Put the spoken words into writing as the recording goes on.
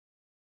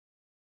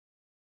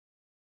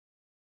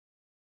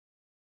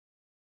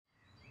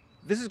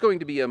This is going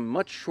to be a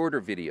much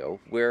shorter video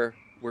where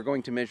we're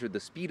going to measure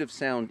the speed of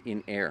sound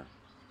in air.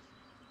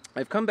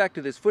 I've come back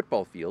to this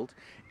football field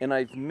and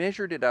I've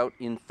measured it out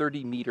in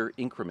 30-meter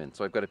increments.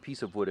 So I've got a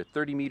piece of wood at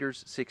 30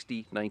 meters,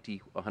 60,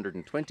 90,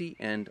 120,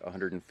 and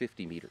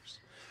 150 meters.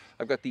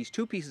 I've got these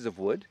two pieces of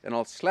wood and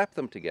I'll slap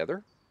them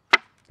together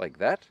like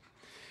that.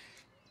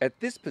 At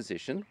this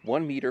position,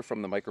 1 meter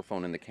from the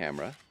microphone and the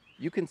camera,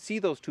 you can see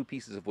those two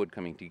pieces of wood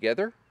coming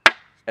together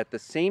at the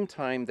same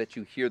time that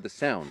you hear the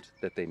sound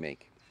that they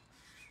make.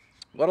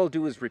 What I'll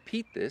do is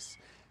repeat this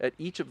at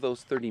each of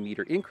those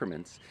 30-meter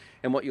increments,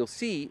 and what you'll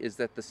see is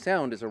that the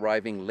sound is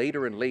arriving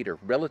later and later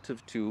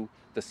relative to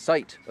the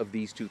sight of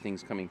these two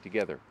things coming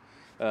together.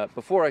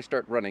 Before I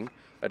start running,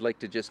 I'd like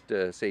to just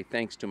say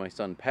thanks to my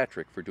son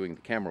Patrick for doing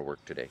the camera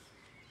work today.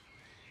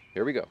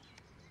 Here we go.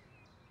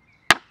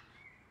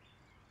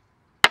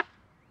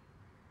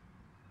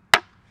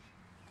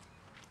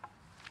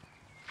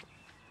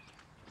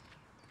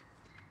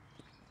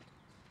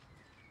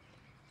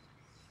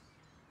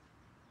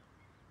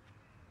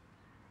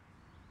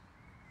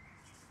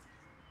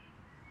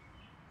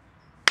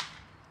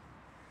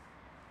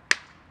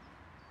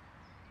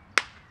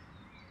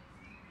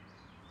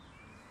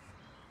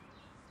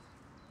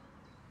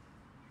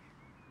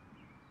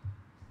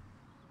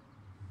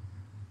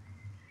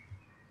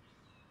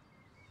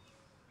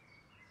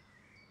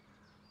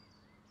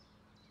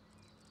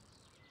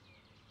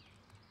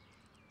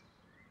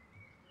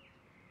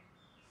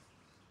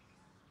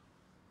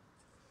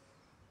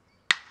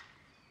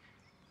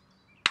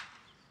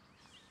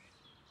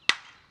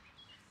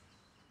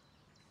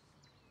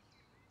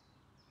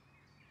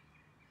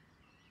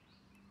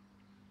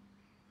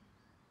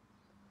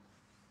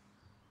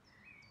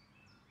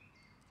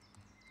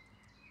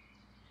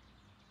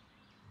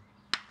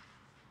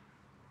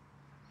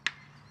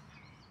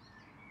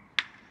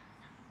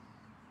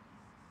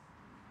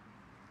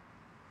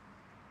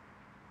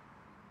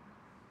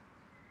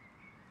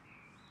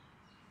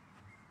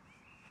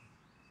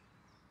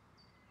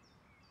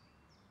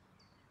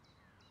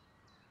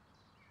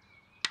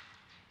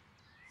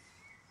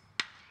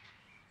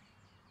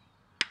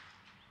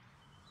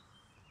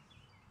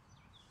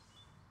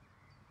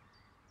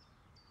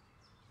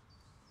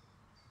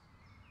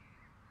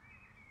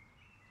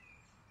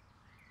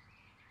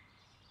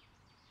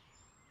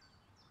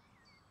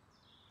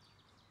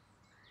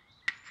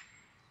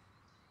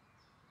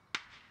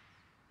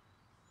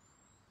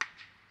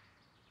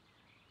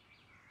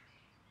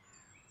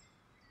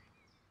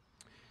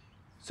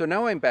 So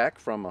now I'm back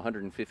from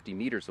 150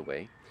 meters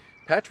away.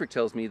 Patrick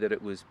tells me that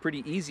it was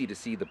pretty easy to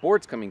see the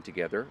boards coming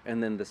together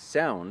and then the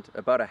sound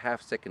about a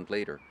half second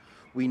later.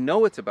 We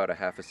know it's about a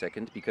half a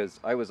second because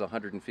I was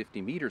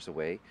 150 meters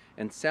away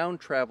and sound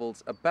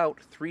travels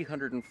about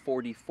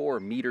 344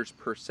 meters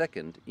per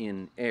second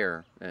in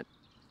air at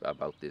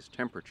about this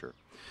temperature.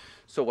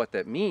 So what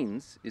that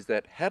means is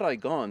that had I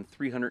gone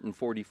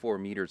 344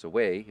 meters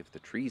away, if the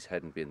trees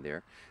hadn't been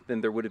there,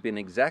 then there would have been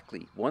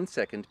exactly 1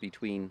 second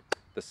between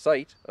the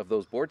sight of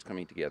those boards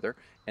coming together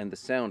and the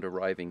sound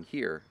arriving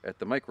here at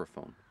the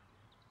microphone.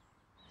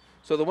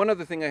 So the one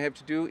other thing I have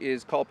to do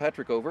is call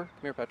Patrick over.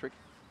 Come here, Patrick,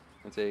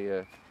 and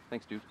say,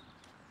 thanks, dude.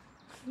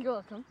 You're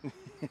welcome.